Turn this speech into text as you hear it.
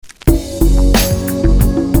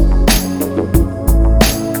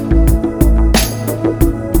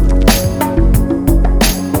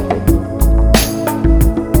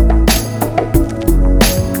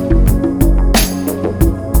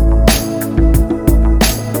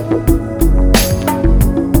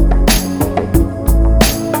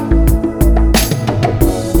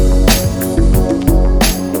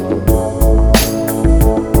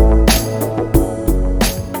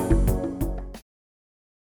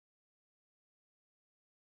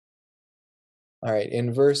All right,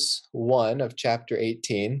 in verse 1 of chapter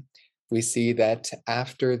 18, we see that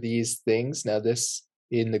after these things, now this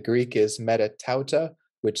in the Greek is metatauta,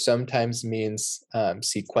 which sometimes means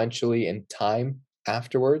sequentially in time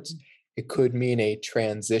afterwards. It could mean a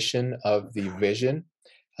transition of the vision,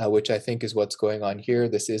 which I think is what's going on here.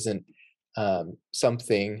 This isn't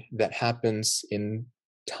something that happens in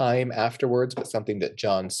time afterwards, but something that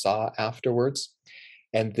John saw afterwards.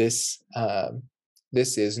 And this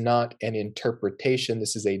is not an interpretation.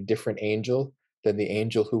 This is a different angel than the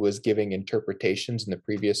angel who was giving interpretations in the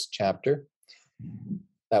previous chapter.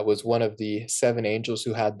 That was one of the 7 angels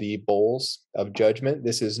who had the bowls of judgment.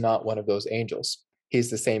 This is not one of those angels. He's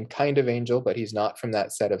the same kind of angel, but he's not from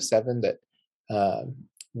that set of 7 that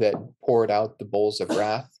poured out the bowls of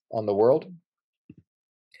wrath on the world.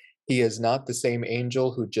 He is not the same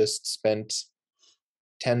angel who just spent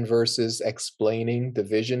 10 verses explaining the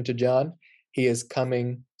vision to John. He is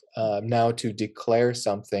coming now to declare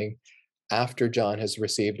something after John has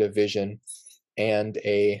received a vision and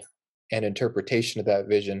an interpretation of that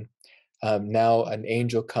vision. Now an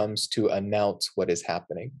angel comes to announce what is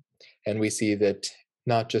happening. And we see that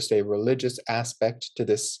not just a religious aspect to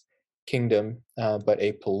this kingdom, but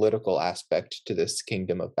a political aspect to this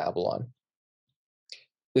kingdom of Babylon.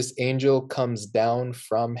 This angel comes down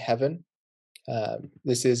from heaven.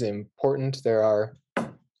 This is important. There are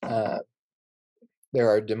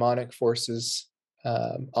demonic forces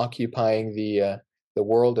occupying the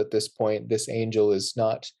world at this point. This angel is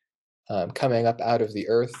not coming up out of the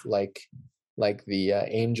earth like the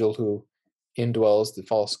angel who indwells the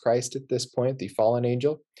false Christ at this point, the fallen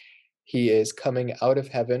angel. He is coming out of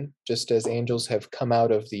heaven, just as angels have come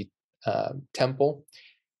out of the temple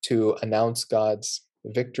to announce God's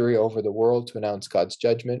victory over the world, to announce God's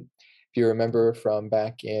judgment. If you remember from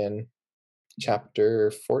back in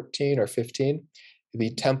chapter 14 or 15, the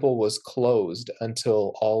temple was closed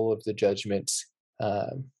until all of the judgments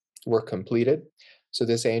were completed. So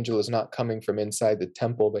this angel is not coming from inside the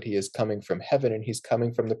temple, but he is coming from heaven, and he's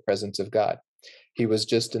coming from the presence of God. He was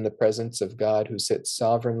just in the presence of God who sits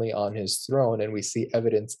sovereignly on his throne, and we see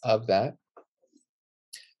evidence of that.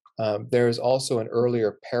 There is also an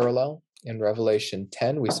earlier parallel in Revelation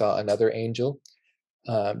 10. We saw another angel.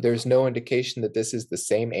 There's no indication that this is the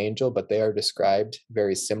same angel, but they are described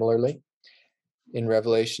very similarly. In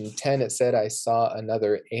Revelation 10, it said, "I saw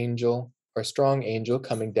another angel, or strong angel,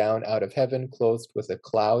 coming down out of heaven, clothed with a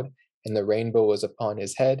cloud, and the rainbow was upon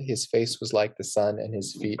his head. His face was like the sun, and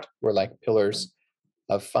his feet were like pillars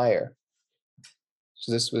of fire."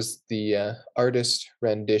 So this was the artist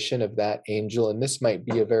rendition of that angel, and this might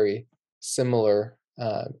be a very similar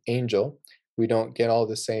angel. We don't get all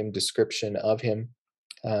the same description of him,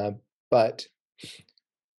 but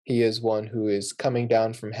he is one who is coming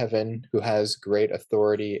down from heaven, who has great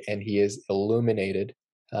authority, and he is illuminated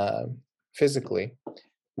physically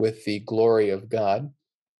with the glory of God.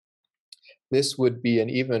 This would be an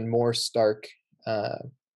even more stark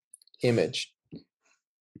image,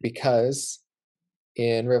 because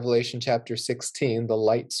in Revelation chapter 16, the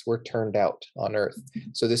lights were turned out on earth.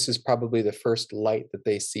 So this is probably the first light that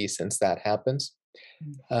they see since that happens.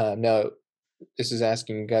 Now, this is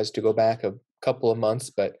asking you guys to go back a couple of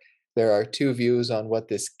months, but there are 2 views on what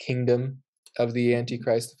this kingdom of the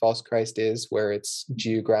Antichrist, the false Christ, is, where its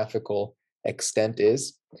geographical extent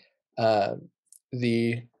is.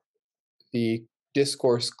 The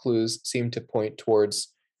discourse clues seem to point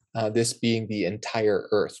towards this being the entire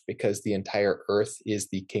earth, because the entire earth is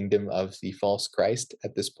the kingdom of the false Christ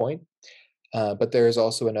at this point. But there is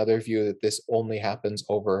also another view that this only happens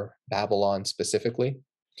over Babylon specifically.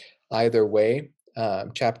 Either way,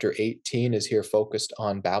 chapter 18 is here focused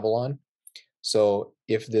on Babylon. So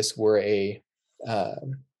if this were in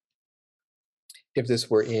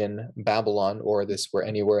Babylon, or this were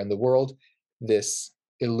anywhere in the world, this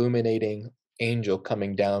illuminating angel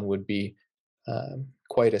coming down would be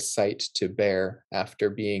quite a sight to bear after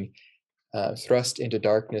being thrust into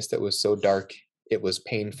darkness that was so dark it was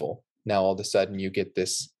painful. Now all of a sudden you get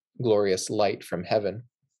this glorious light from heaven.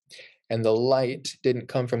 And the light didn't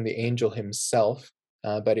come from the angel himself,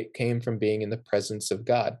 but it came from being in the presence of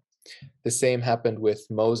God. The same happened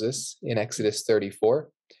with Moses in Exodus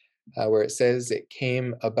 34, where it says, "It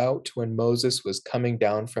came about when Moses was coming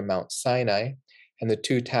down from Mount Sinai, and the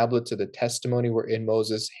 2 tablets of the testimony were in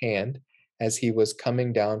Moses' hand, as he was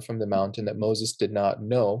coming down from the mountain, that Moses did not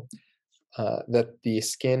know that the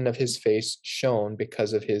skin of his face shone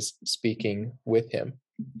because of his speaking with him."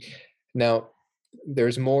 Now,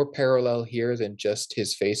 there's more parallel here than just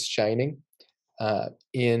his face shining.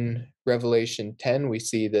 In Revelation 10, we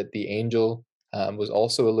see that the angel was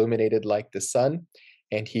also illuminated like the sun.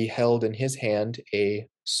 and he held in his hand a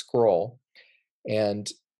scroll,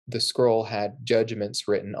 and the scroll had judgments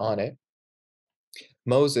written on it.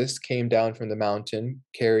 Moses came down from the mountain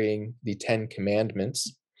carrying the 10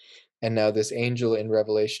 Commandments, and now this angel in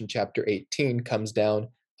Revelation chapter 18 comes down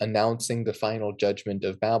announcing the final judgment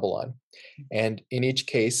of Babylon. And in each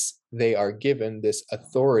case, they are given this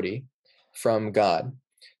authority from God.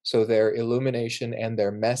 So their illumination and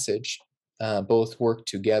their message both work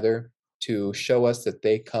together to show us that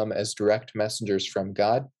they come as direct messengers from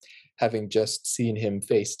God, having just seen him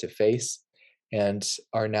face to face, and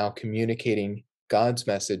are now communicating God's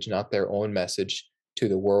message, not their own message, to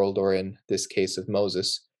the world, or in this case of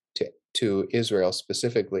Moses, to Israel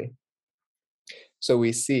specifically. So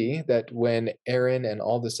we see that when Aaron and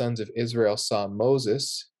all the sons of Israel saw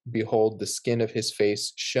Moses, behold, the skin of his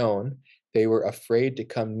face shone. They were afraid to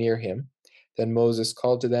come near him. Then Moses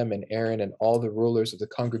called to them, and Aaron and all the rulers of the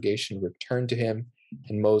congregation returned to him,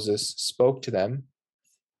 and Moses spoke to them.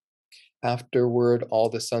 Afterward, all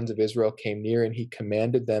the sons of Israel came near, and he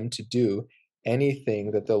commanded them to do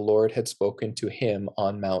anything that the Lord had spoken to him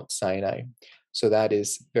on Mount Sinai. So that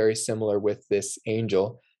is very similar with this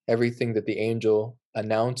angel. Everything that the angel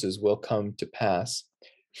announces will come to pass.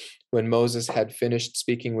 When Moses had finished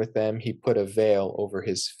speaking with them, he put a veil over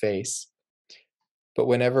his face. But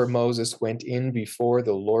whenever Moses went in before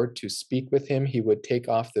the Lord to speak with him, he would take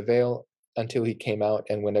off the veil until he came out.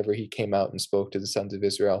 And whenever he came out and spoke to the sons of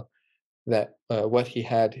Israel, that what he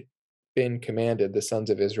had been commanded, the sons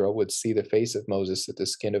of Israel would see the face of Moses, that the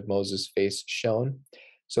skin of Moses' face shone.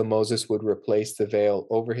 So Moses would replace the veil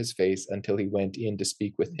over his face until he went in to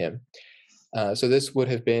speak with him. So this would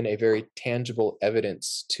have been a very tangible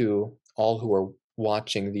evidence to all who are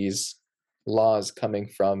watching these laws coming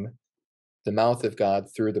from the mouth of God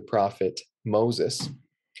through the prophet Moses,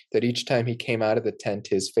 that each time he came out of the tent,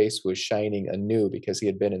 his face was shining anew because he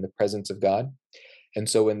had been in the presence of God. And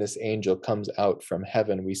so when this angel comes out from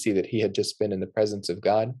heaven, we see that he had just been in the presence of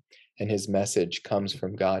God, and his message comes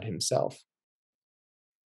from God himself.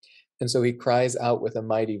 And so he cries out with a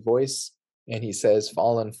mighty voice, and he says,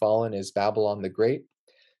 "Fallen, fallen is Babylon the Great.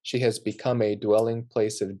 She has become a dwelling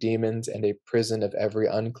place of demons and a prison of every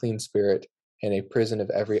unclean spirit and a prison of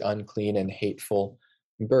every unclean and hateful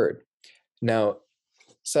bird." Now,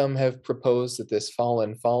 some have proposed that this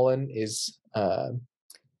fallen, fallen is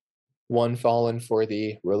one fallen for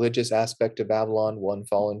the religious aspect of Babylon, one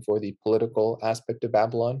fallen for the political aspect of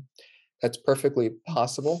Babylon. That's perfectly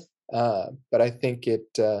possible, but I think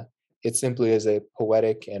it simply is a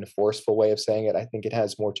poetic and forceful way of saying it. I think it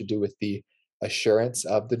has more to do with the assurance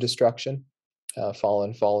of the destruction.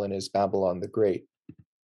 Fallen, fallen is Babylon the Great.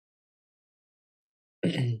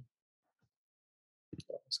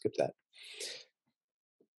 Skip that.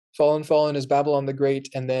 Fallen, fallen is Babylon the Great,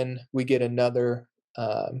 and then we get another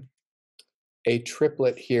a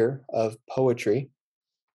triplet here of poetry.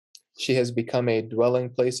 She has become a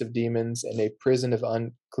dwelling place of demons and a prison of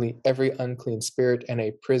every unclean spirit and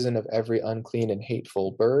a prison of every unclean and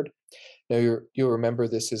hateful bird. Now you'll remember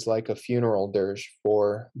this is like a funeral dirge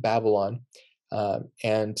for Babylon.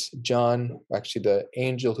 And John, actually the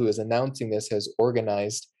angel who is announcing this, has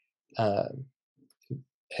organized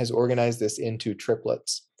this into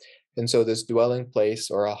triplets. And so this dwelling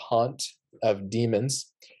place, or a haunt of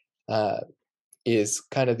demons, is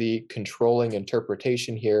kind of the controlling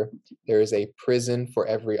interpretation here. There is a prison for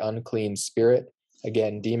every unclean spirit,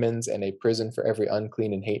 again, demons, and a prison for every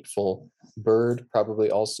unclean and hateful bird, probably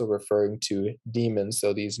also referring to demons,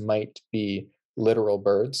 so these might be literal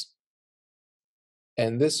birds.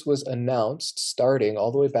 And this was announced starting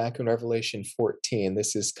all the way back in Revelation 14.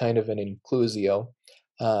 This is kind of an inclusio.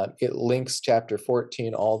 It links chapter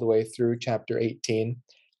 14 all the way through chapter 18.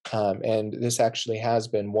 And this actually has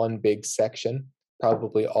been one big section,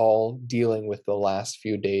 probably all dealing with the last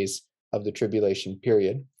few days of the tribulation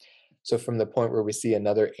period. So from the point where we see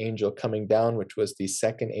another angel coming down, which was the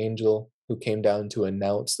second angel who came down to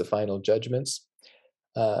announce the final judgments,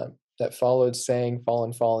 that followed, saying,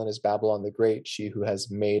 "Fallen, fallen is Babylon the Great, she who has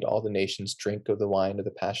made all the nations drink of the wine of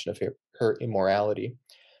the passion of her immorality."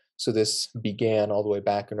 So this began all the way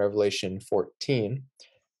back in Revelation 14.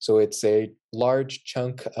 So it's a large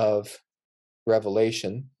chunk of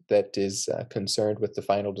Revelation that is concerned with the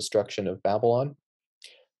final destruction of Babylon,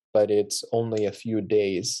 but it's only a few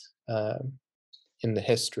days in the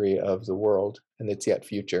history of the world, and it's yet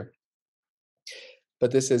future. But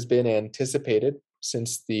this has been anticipated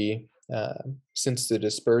since the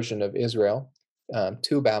dispersion of Israel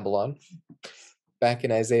to Babylon. Back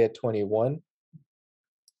in Isaiah 21,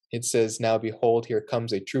 it says, "Now behold, here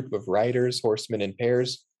comes a troop of riders, horsemen in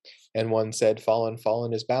pairs. And one said, Fallen,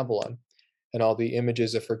 fallen is Babylon. and all the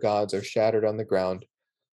images of her gods are shattered on the ground.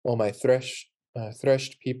 O my threshed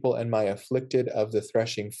people and my afflicted of the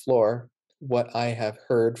threshing floor, what I have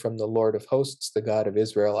heard from the Lord of hosts, the God of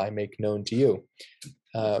Israel, I make known to you.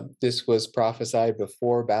 This was prophesied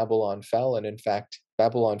before Babylon fell, and in fact,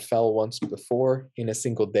 Babylon fell once before in a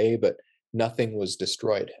single day, but nothing was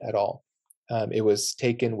destroyed at all. It was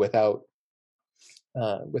taken without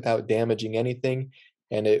damaging anything,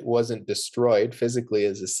 and it wasn't destroyed physically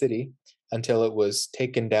as a city until it was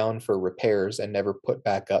taken down for repairs and never put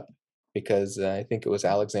back up, because I think it was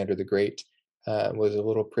Alexander the Great was a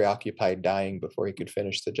little preoccupied dying before he could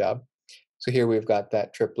finish the job. So here we've got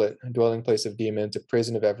that triplet: a dwelling place of demons, a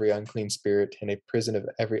prison of every unclean spirit, and a prison of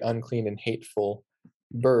every unclean and hateful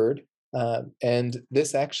bird. And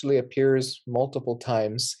this actually appears multiple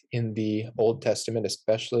times in the Old Testament,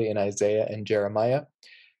 especially in Isaiah and Jeremiah,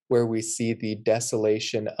 where we see the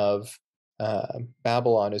desolation of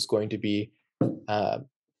Babylon is going to be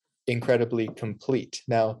incredibly complete.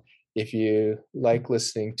 Now, if you like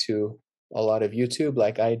listening to a lot of YouTube,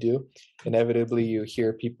 like I do, inevitably you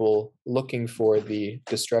hear people looking for the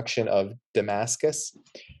destruction of Damascus,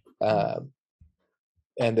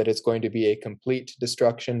 and that it's going to be a complete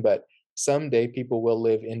destruction, but someday people will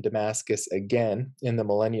live in Damascus again in the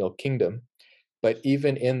millennial kingdom. But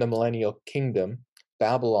even in the millennial kingdom,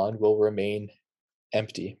 Babylon will remain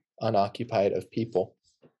empty, unoccupied of people.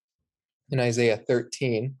 In Isaiah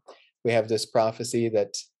 13, we have this prophecy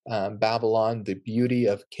that Babylon, the beauty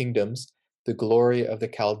of kingdoms, the glory of the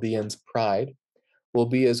Chaldeans' pride, will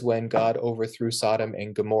be as when God overthrew Sodom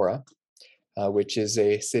and Gomorrah, which is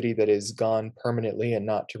a city that is gone permanently and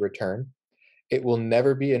not to return. It will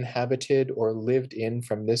never be inhabited or lived in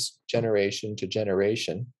from this generation to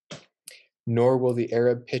generation, nor will the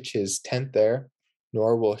Arab pitch his tent there,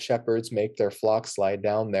 nor will shepherds make their flocks lie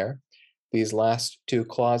down there. These last two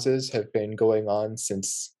clauses have been going on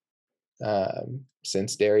since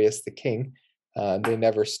Darius the king. They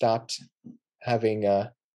never stopped having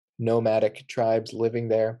nomadic tribes living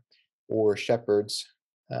there or shepherds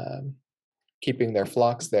keeping their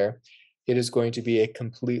flocks there. It is going to be a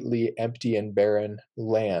completely empty and barren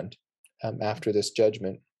land after this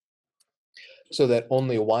judgment, so that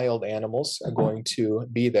only wild animals are going to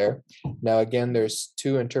be there. Now, again, there's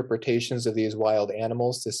two interpretations of these wild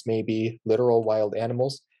animals. This may be literal wild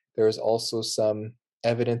animals. There is also some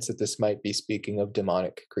evidence that this might be speaking of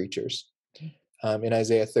demonic creatures. In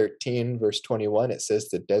Isaiah 13, verse 21, it says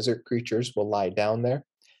the desert creatures will lie down there.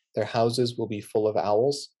 Their houses will be full of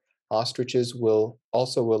owls. Ostriches will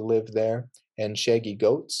live there, and shaggy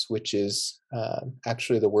goats, which is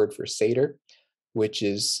actually the word for satyr, which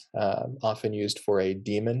is often used for a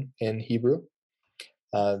demon in Hebrew.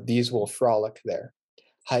 These will frolic there.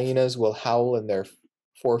 Hyenas will howl in their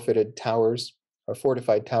fortified towers.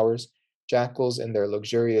 Jackals in their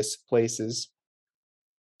luxurious places.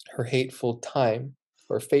 Her fateful time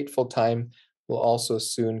will also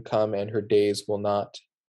soon come, and her days will not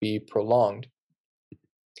be prolonged.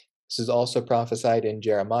 This is also prophesied in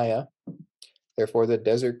Jeremiah. Therefore, the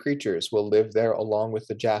desert creatures will live there along with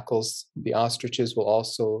the jackals. The ostriches will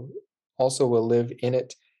also will live in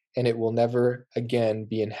it, and it will never again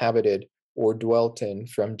be inhabited or dwelt in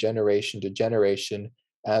from generation to generation,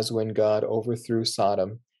 as when God overthrew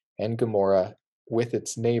Sodom and Gomorrah with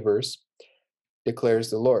its neighbors, declares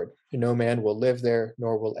the Lord. No man will live there,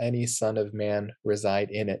 nor will any son of man reside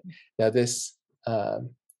in it. Now, this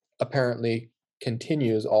apparently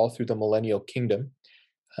continues all through the millennial kingdom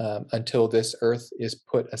until this earth is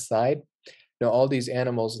put aside. Now, all these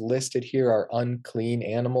animals listed here are unclean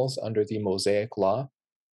animals under the Mosaic law.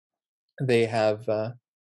 They have a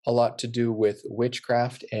lot to do with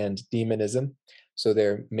witchcraft and demonism, so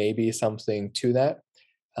there may be something to that.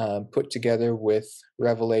 Put together with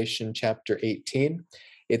Revelation chapter 18,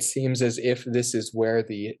 it seems as if this is where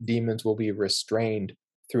the demons will be restrained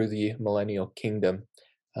through the millennial kingdom.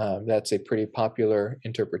 That's a pretty popular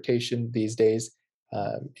interpretation these days,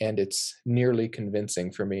 and it's nearly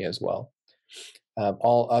convincing for me as well.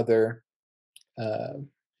 All other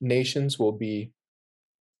nations will be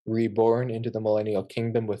reborn into the millennial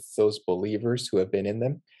kingdom with those believers who have been in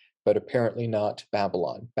them, but apparently not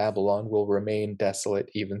Babylon. Babylon will remain desolate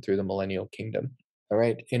even through the millennial kingdom. All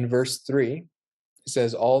right, in verse 3, it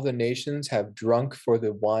says, all the nations have drunk of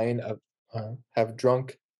the wine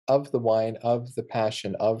of the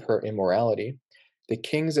passion of her immorality. The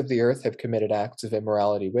kings of the earth have committed acts of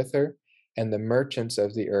immorality with her, and the merchants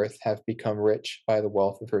of the earth have become rich by the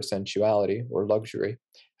wealth of her sensuality, or luxury,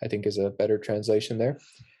 I think is a better translation there.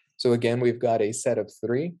 So again, we've got a set of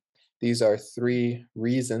three. These are three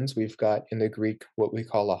reasons. We've got in the Greek what we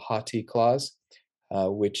call a hoti clause.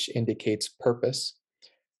 which indicates purpose.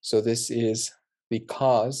 So this is the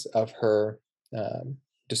cause of her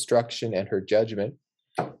destruction and her judgment.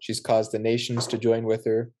 She's caused the nations to join with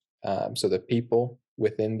her, so the people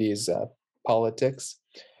within these politics,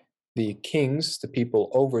 the kings, the people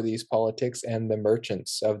over these politics, and the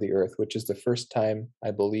merchants of the earth, which is the first time,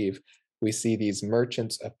 I believe, we see these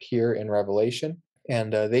merchants appear in Revelation.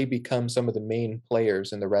 And they become some of the main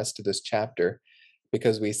players in the rest of this chapter,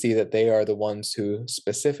 because we see that they are the ones who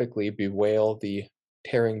specifically bewail the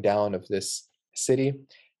tearing down of this city,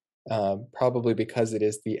 probably because it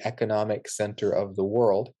is the economic center of the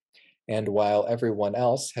world. And while everyone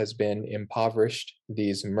else has been impoverished,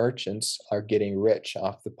 these merchants are getting rich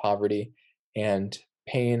off the poverty and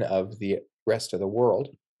pain of the rest of the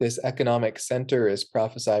world. This economic center is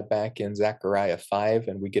prophesied back in Zechariah 5,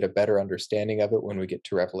 and we get a better understanding of it when we get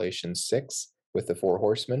to Revelation 6 with the four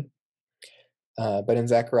horsemen. But in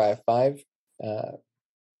Zechariah 5,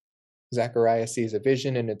 Zechariah sees a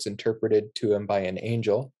vision, and it's interpreted to him by an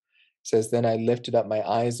angel. It says, "Then I lifted up my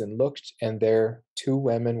eyes and looked, and there 2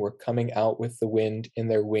 women were coming out with the wind in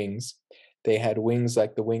their wings. They had wings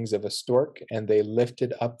like the wings of a stork, and they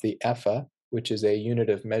lifted up the ephah," which is a unit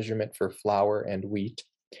of measurement for flour and wheat.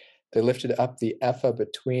 "They lifted up the ephah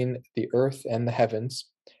between the earth and the heavens.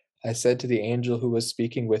 I said to the angel who was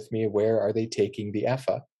speaking with me, 'Where are they taking the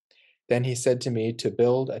ephah?' Then he said to me, 'To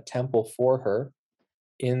build a temple for her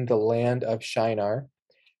in the land of Shinar,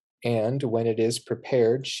 and when it is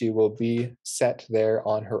prepared, she will be set there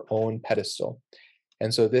on her own pedestal.'"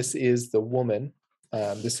 And so this is the woman,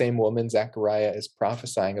 the same woman Zechariah is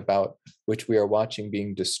prophesying about, which we are watching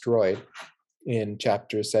being destroyed in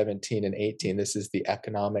chapters 17 and 18. This is the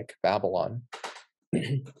economic Babylon.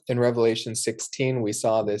 In Revelation 16, we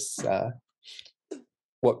saw this,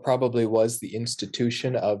 what probably was the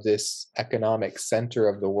institution of this economic center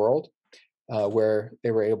of the world, where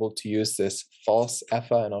they were able to use this false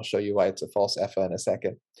ephah, and I'll show you why it's a false ephah in a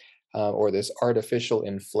second, or this artificial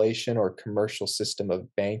inflation or commercial system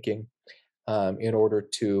of banking, in order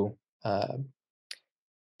to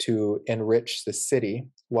enrich the city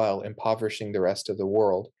while impoverishing the rest of the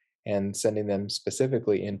world and sending them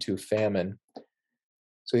specifically into famine.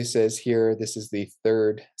 So he says here, this is the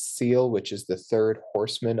third seal, which is the third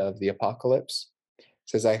horseman of the apocalypse. It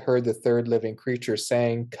says, "I heard the third living creature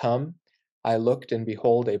saying, 'Come.' I looked, and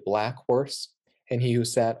behold, a black horse, and he who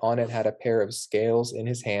sat on it had a pair of scales in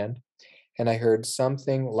his hand. And I heard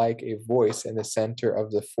something like a voice in the center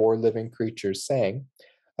of the 4 living creatures saying,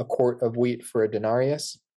 'A quart of wheat for a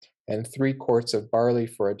denarius, and 3 quarts of barley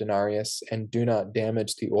for a denarius, and do not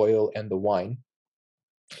damage the oil and the wine.'"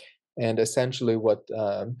 And essentially what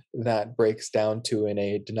that breaks down to in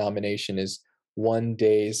a denomination is 1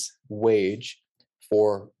 day's wage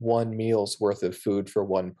for 1 meal's worth of food for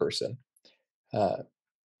 1 person.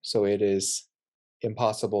 So it is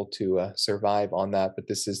impossible to survive on that, but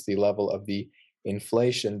this is the level of the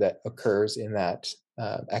inflation that occurs in that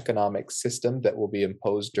economic system that will be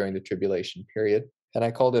imposed during the tribulation period. And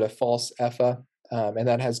I called it a false ephah, and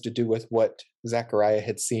that has to do with what Zechariah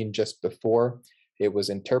had seen just before. It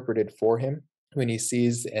was interpreted for him when he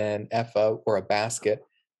sees an ephah or a basket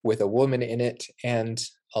with a woman in it and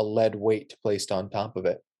a lead weight placed on top of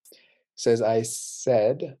it. It says, "I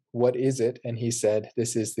said, 'What is it?' And he said,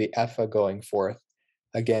 'This is the ephah going forth.'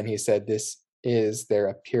 Again, he said, 'This is their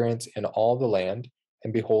appearance in all the land.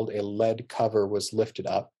 And behold, a lead cover was lifted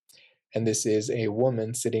up. And this is a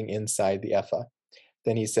woman sitting inside the ephah.'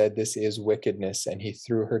 Then he said, 'This is wickedness.' And he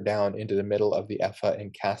threw her down into the middle of the ephah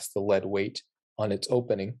and cast the lead weight on its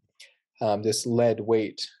opening." This lead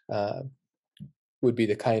weight would be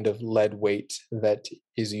the kind of lead weight that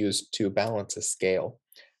is used to balance a scale.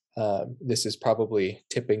 This is probably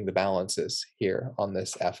tipping the balances here on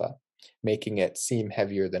this ephah, making it seem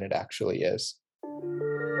heavier than it actually is.